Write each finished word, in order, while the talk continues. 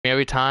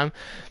every time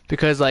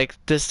because like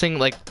this thing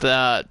like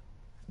the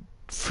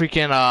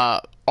freaking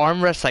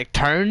armrest like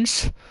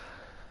turns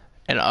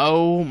and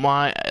oh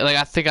my, like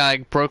I think I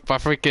like, broke my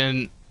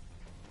freaking.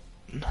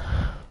 I'm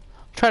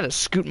trying to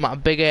scoot my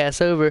big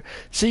ass over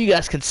so you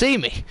guys can see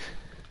me.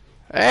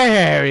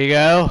 There we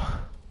go.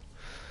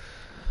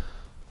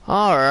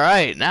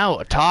 Alright, now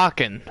we're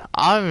talking.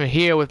 I'm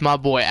here with my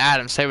boy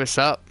Adam. Say what's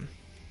up.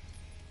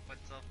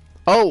 What's up?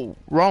 Oh,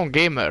 wrong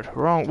game mode.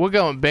 Wrong. We're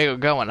going big or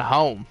going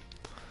home.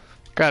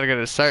 Gotta go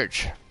to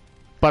search.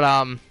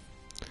 But,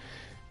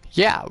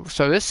 yeah.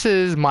 So this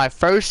is my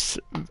first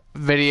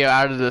video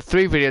out of the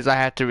 3 videos I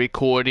have to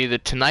record either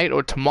tonight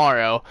or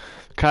tomorrow.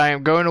 Cause I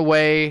am going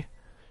away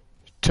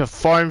to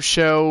farm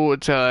show.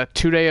 It's a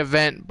 2-day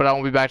event, but I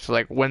won't be back to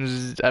like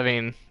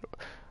Wednesday.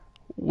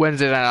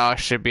 Wednesday night I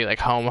should be like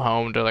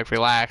home to like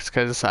relax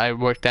because I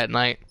worked that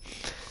night.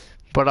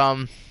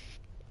 But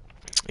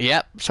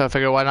yep. So I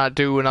figured why not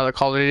do another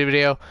Call of Duty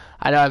video.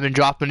 I know I've been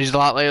dropping these a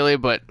lot lately,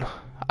 but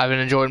I've been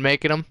enjoying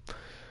making them.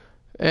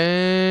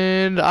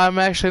 And I'm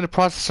actually in the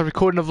process of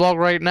recording a vlog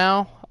right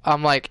now.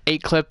 I'm like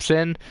 8 clips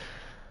in.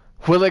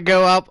 Will it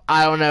go up?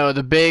 I don't know.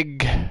 The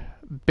big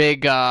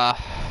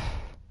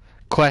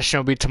question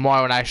will be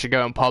tomorrow when I actually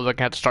go in public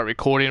and have to start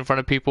recording in front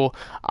of people.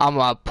 I'm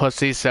a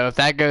pussy, so if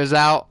that goes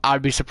out,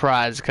 I'd be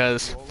surprised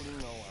because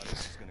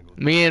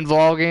me and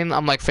vlogging,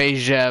 I'm like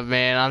FaZe Jev,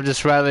 man. I'm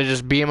just rather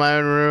just be in my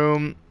own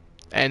room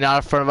and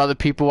not in front of other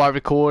people while I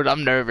record.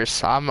 I'm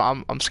nervous.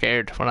 I'm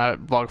scared when I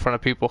vlog in front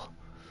of people.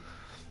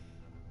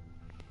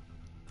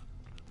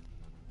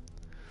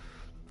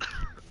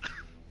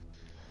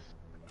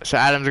 So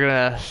Adam's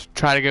gonna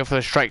try to go for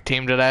the strike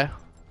team today.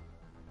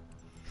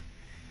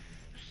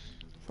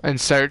 And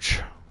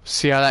search,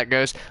 see how that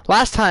goes.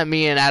 Last time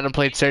me and Adam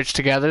played search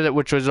together,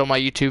 which was on my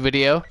YouTube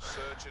video,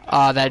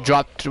 that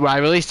dropped. Well, I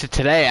released it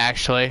today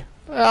actually.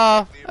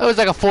 It was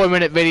like a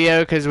 4-minute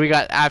video because we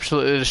got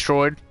absolutely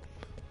destroyed.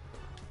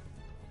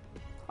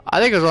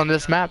 I think it was on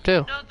this map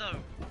too.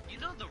 You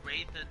know the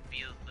Wraithen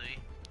BO3?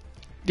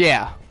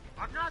 Yeah.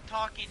 I'm not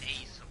talking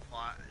a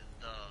supply,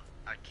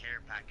 a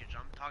care package.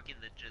 I'm talking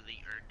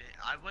legitimately earned it.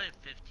 I went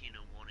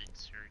 15-1 in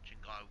search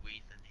and got a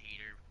Wraithen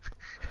hater.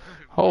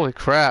 Holy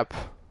crap.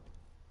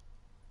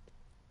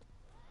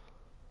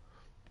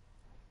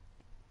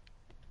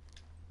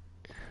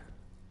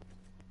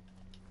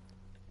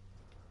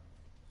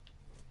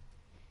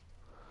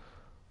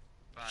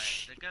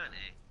 The gun,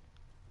 eh?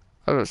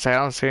 I was gonna say I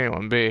don't see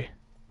anyone B.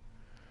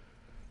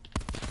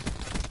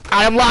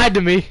 Adam lied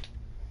to me.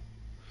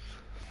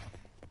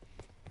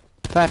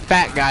 That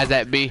fat guy's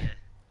at B.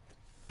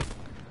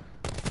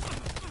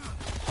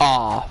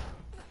 Aw,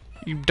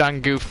 you done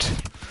goofed. I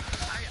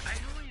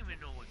don't even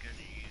know what gun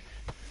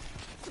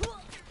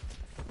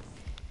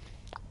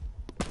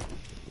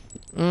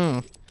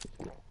to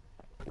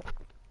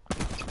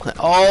use.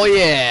 Oh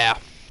yeah.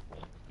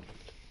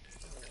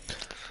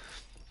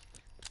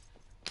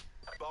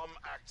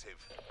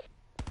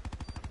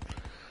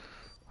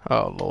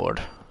 Oh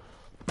lord.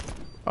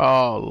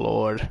 Oh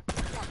lord.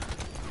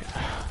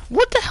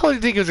 What the hell do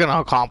you think he was gonna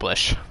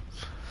accomplish?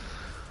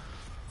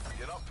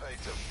 You're not paid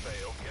to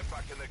fail. Get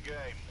back in the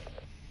game.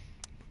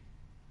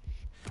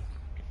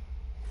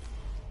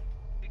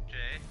 Big J,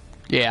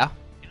 Yeah.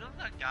 you know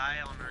that guy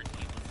on our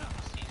team with the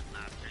Prestige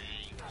Master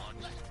you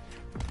watched?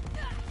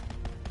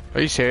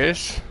 Are you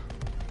serious?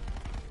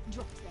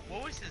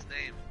 What was his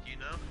name? Do you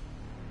know?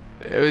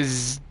 It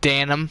was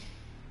Danum.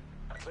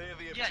 Clear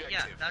the Yeah,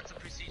 objective. that's a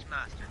Prestige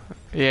Master.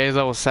 Yeah, he's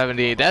level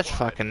 78. That's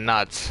fucking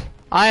nuts.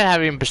 I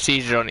haven't even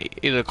procedure on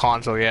either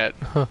console yet.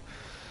 Sometimes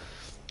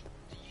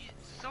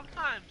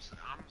the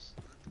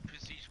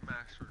Prestige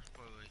Master is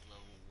probably like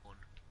level 1.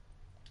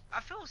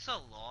 I feel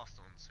so lost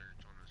on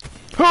search on this game.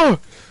 Oh!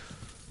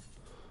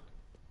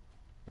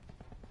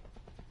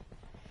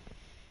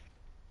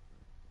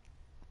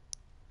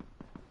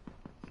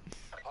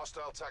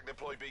 Hostile tag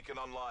deploy beacon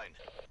online.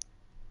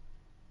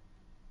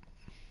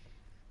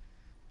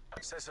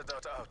 Sensor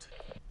dot out.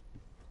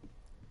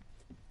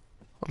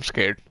 I'm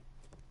scared.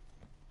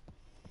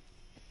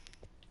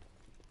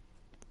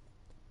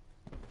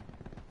 Oh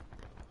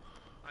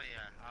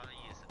yeah, how to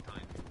use the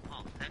time.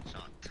 Oh,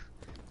 headshot.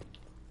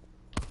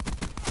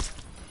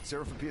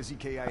 Seraphim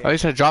PSEKIA. At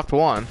least I dropped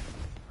one.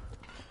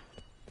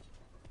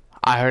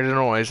 I heard a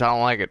noise. I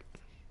don't like it.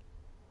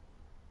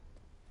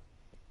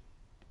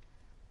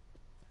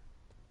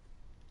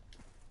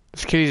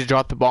 This kid just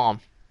dropped the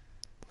bomb.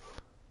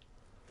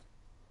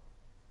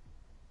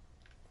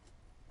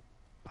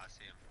 I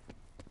see him.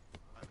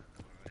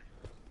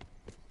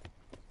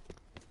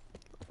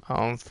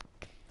 Um.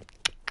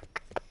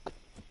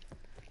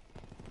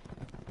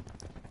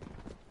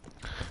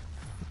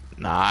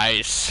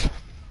 Nice. Okay,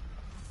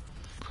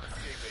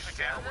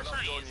 I'm just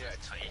not using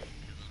Titan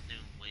because I'm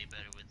doing way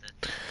better with it.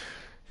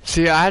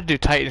 See, I had to do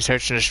Titan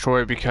search and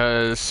destroy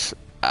because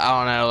I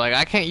don't know. Like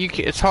I can't.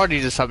 It's hard to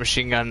use a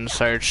submachine gun and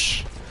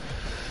search,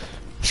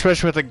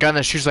 especially with a gun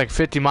that shoots like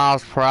 50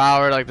 miles per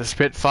hour, like the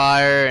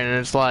Spitfire, and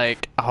it's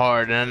like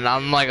hard. And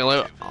I'm like a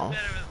little. Oh. Better with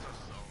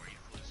assault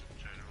rifles in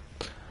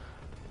general.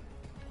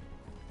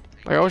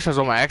 Like, I wish I was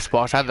on my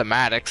Xbox. I had the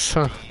Maddox.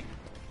 BO2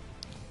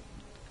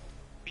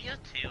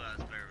 has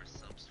better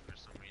subs for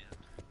some reason.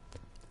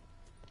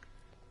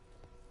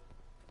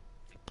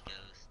 The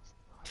Ghost.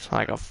 It's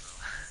like a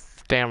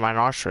damn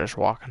rhinoceros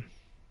walking.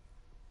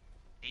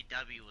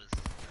 AW was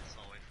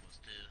assault rifles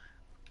too.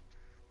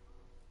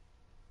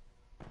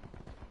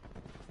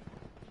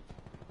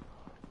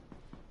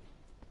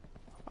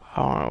 I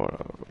don't know what.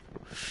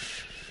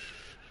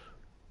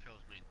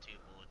 Kills me in 2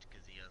 bullets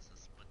because he has a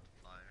split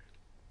fire.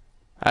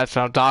 That's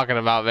what I'm talking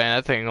about, man.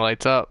 That thing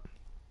lights up.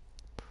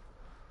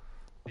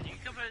 Can you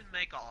come in and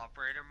make an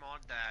operator mod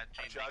that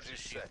actually makes Charges it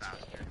shoot set.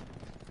 faster?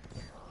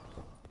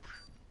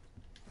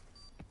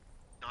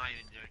 Not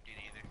even joking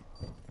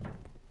either.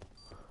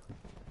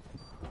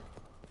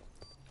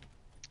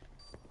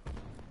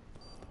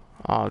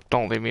 Oh,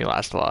 don't leave me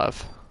last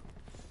alive.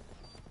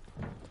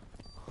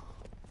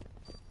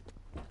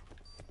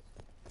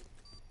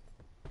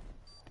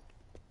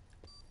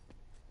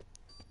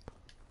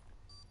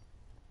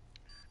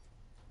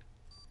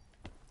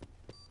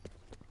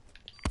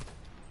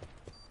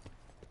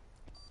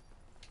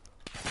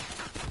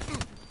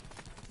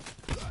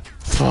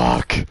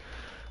 Fuck.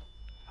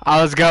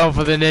 I was going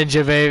for the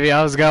ninja, baby.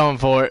 I was going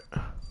for it.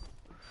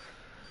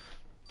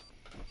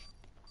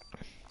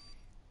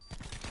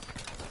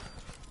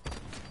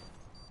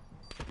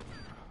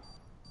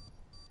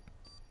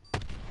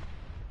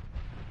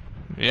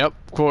 Yep,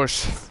 of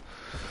course.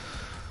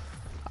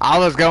 I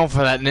was going for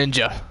that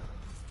ninja.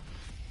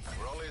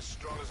 We're only as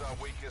strong as our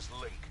weakest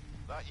link.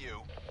 That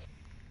you?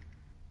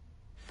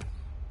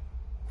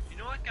 You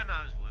know what gun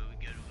I was really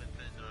good with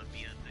in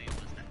BO3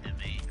 was the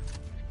M8.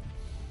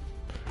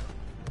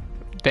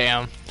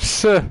 Damn.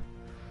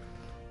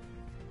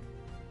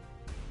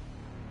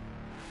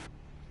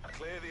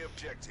 Clear the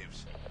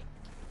objectives.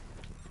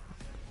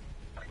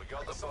 We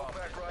got the bomb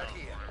back right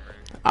here.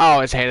 I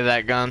always hated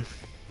that gun.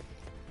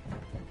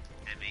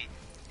 M8.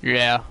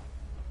 Yeah.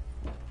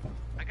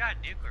 I got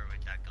a nuclear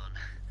with that gun.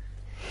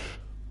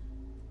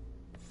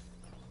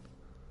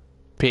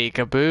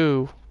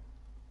 Peekaboo.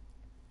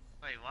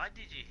 Wait, why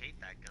did you hate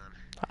that gun?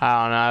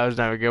 I don't know. I was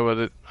never good with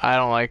it. I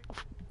don't like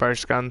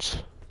burst guns.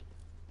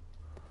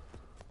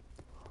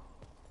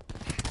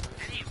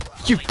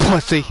 You Like,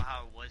 pussy. I don't know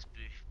how it was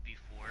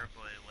before,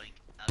 but like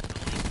I feel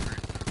like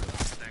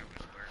first better with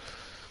burst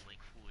than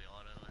like fully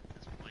auto at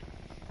this point.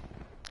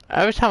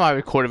 Every time I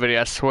record a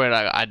video, I swear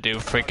I do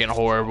freaking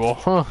horrible.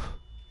 Huh.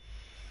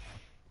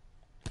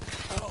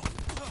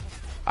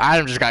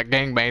 Adam just got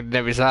gangbanged on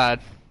every side.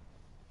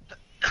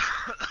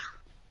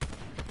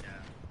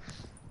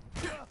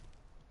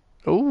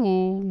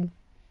 Ooh.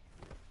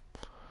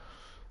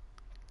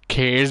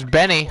 Here's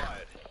Benny.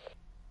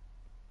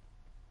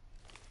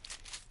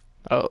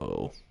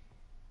 Uh-oh.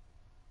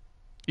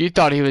 You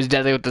thought he was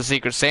deadly with the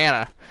Secret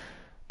Santa.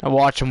 Now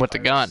watch him with the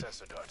gun.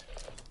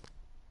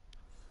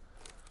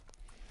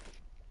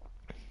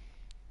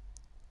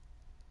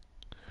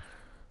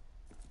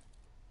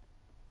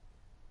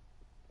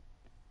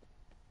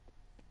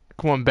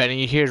 Come on,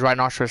 Benny. You hear his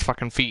rhinoceros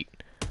fucking feet.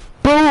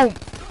 Boom!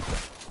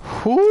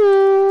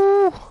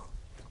 Whoo! One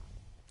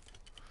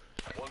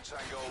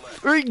tango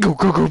left. Hey, go,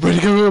 go, go, Betty.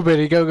 Go, go,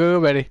 Betty. Go, go,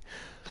 go, Betty.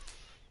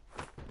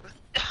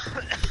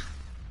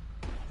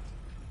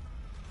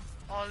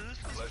 Oh,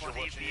 this was Pleasure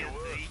funny watching being you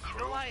work, you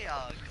crew. know I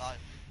got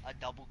a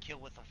double kill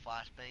with a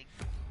flashbang?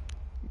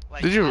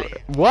 Like, Did you? I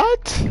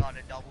What? got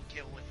a double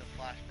kill with a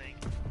flashbang.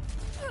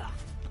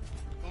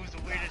 It was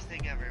the weirdest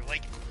thing ever.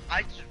 Like,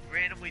 I just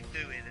randomly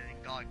threw it and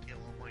it got a kill.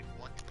 I'm like,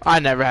 what? I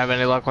never have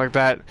any luck like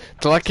that.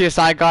 The luckiest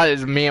I got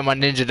is me and my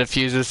ninja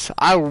diffuses.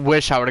 I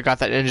wish I would have got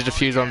that ninja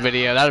diffuse on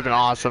video. That would have been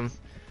awesome.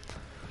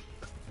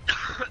 I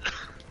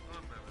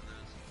remember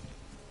those.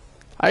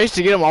 I used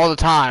to get them all the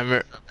time.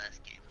 It's the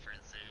best game for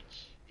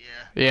search.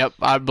 Yeah. Yep,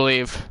 I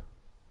believe.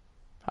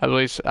 I'm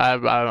with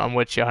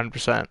you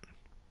 100%.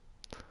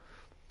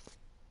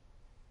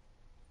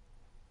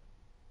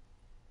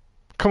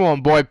 Come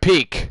on, boy,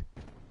 peek. I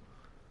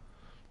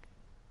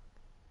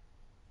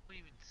don't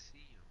even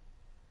see you.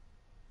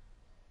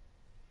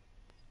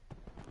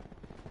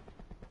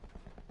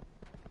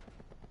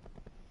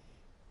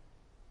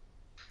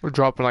 We're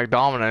dropping like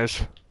dominoes.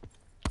 Search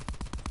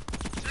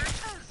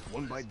has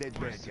One by dead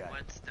more bad guy.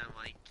 sweats than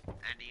like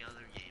any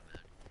other game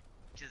mode.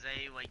 Cause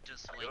they like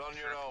just like You're on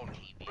your triple own.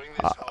 TB. Bring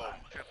this home.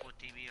 Triple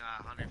TB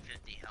at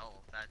 150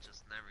 health. That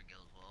just never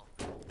goes well.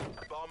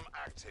 Bomb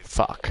active.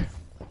 Fuck.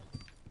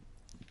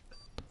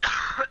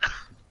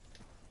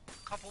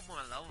 A couple more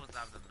levels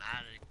have the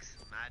Maddox,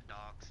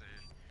 or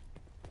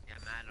yeah,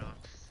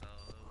 Maddox, so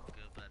it'll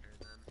go better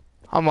then.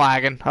 I'm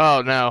lagging.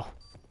 Oh no.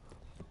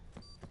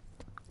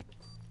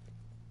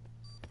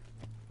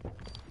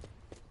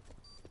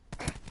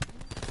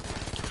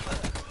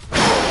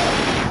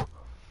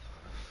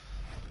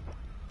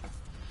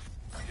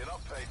 You're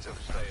not paid to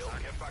fail.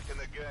 Get back in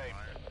the game.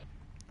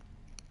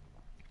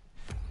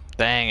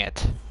 Dang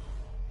it.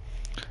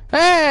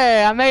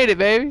 Hey, I made it,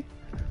 baby.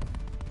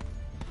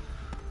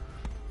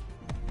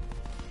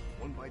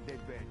 One by dead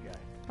bad guy.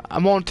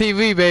 I'm on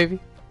TV, baby.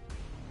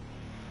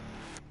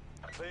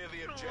 Clear the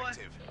You know what?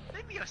 objective.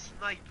 Maybe a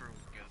sniper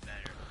would go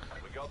better.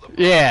 We got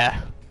the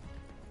Yeah.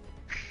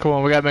 Come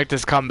on, we gotta make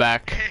this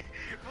comeback.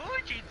 What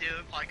would you do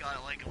if I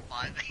got like a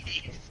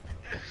 580s?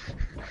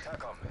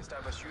 TACOM,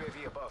 establish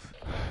UAV above.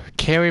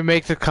 Can we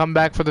make the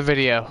comeback for the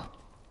video?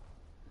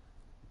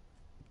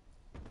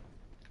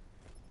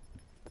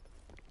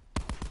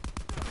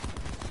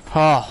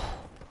 Oh,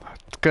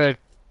 good.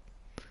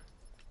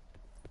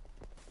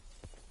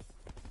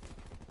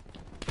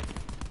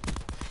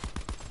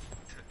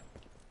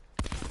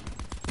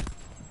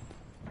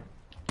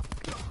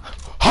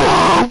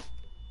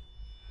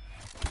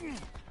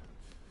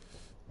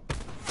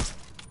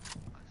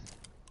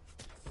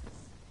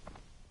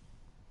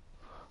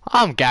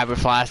 I'm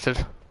gabber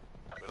blasted.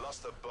 We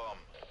lost the bomb.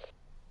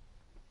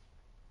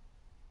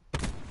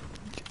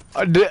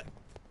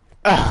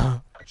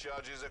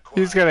 Charges acquired.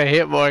 He's gonna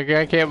hit Morgan.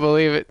 I can't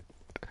believe it.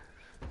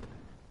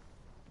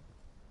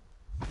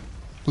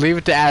 Leave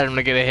it to Adam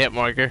to get a hit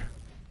marker.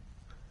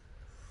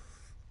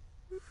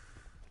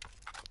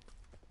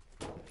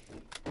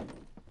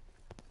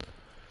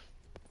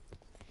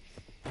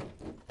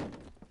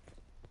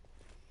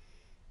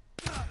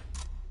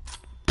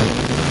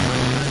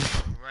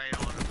 Right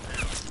on him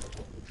now.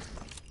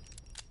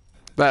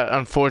 That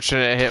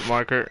unfortunate hit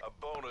marker. A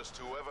bonus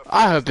to whoever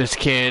I hope finishes this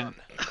the kid, run.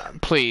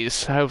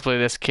 please, hopefully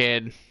this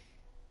kid.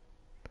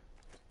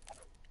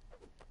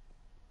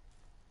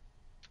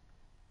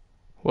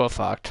 Well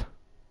fucked.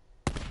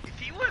 If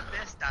he would have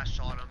missed that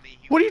shot on me,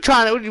 he What are you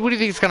trying to, what do you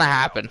think is gonna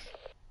happen?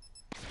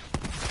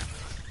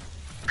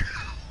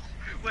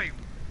 Wait,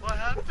 what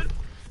happened?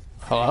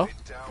 Hello? Keep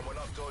it down, we're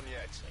not done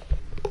yet.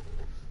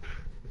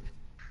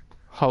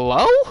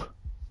 Hello?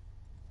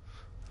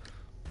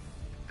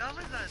 That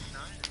was a 9.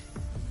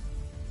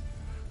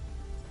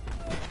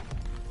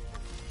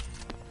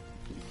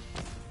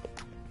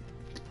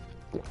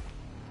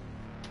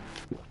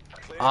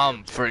 Clear the I'm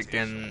objectives.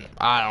 freaking,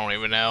 I don't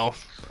even know.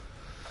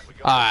 We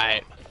got the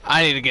Alright,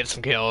 I need to get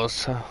some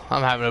kills.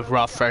 I'm having a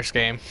rough first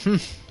game. You know,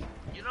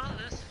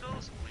 this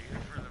feels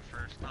weird for the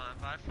first time,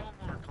 but I feel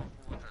more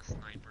comfortable with a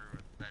sniper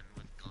than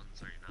with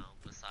guns right now,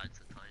 besides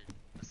the time.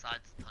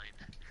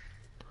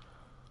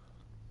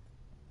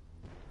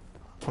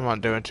 I'm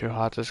not doing too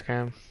hot this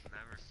game.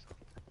 Never something.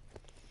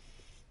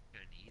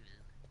 Good even.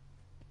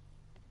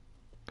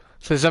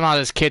 So somehow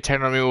this kid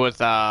turned on me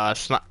with I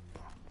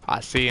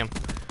see him.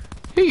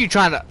 Who are you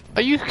trying to?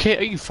 Are you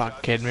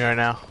fucking kidding me right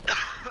now?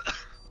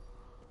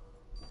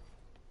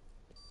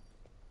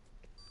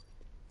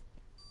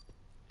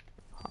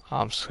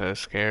 I'm so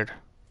scared.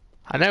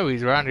 I know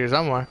he's around here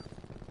somewhere.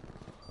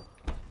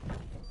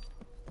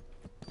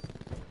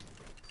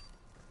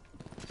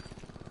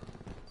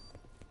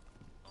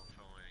 I'll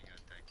throw in and get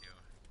that kill.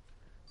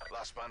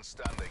 last man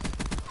standing.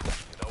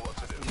 You know what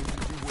to do.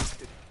 UAV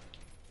wasted.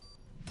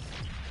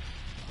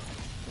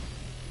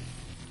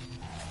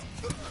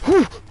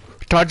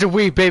 Dodge a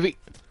weed, baby.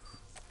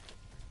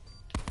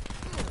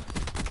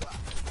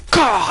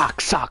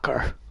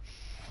 Cocksucker.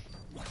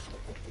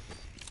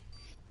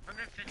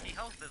 150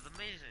 health is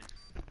amazing.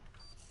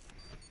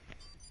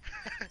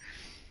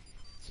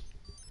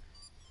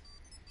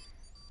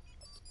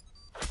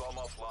 Bomb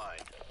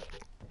offline.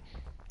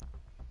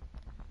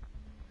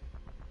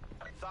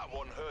 That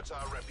one hurt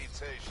our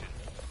reputation.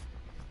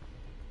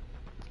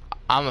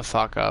 I'm a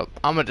fuck up.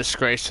 I'm a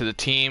disgrace to the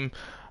team.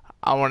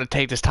 I want to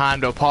take this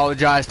time to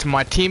apologize to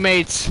my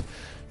teammates,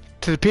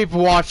 to the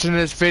people watching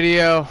this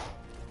video.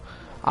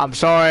 I'm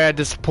sorry I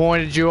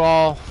disappointed you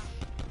all.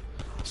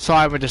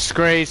 Sorry I'm a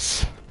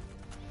disgrace.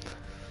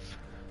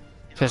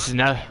 This is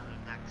no. Next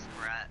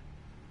brat.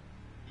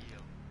 You.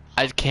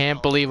 I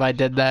can't believe I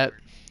did that.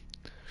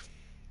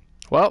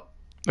 Well,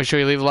 make sure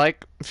you leave a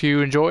like if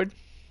you enjoyed.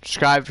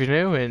 Subscribe if you're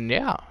new, and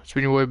yeah, it's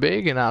been your boy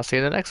Big, and I'll see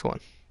you in the next one.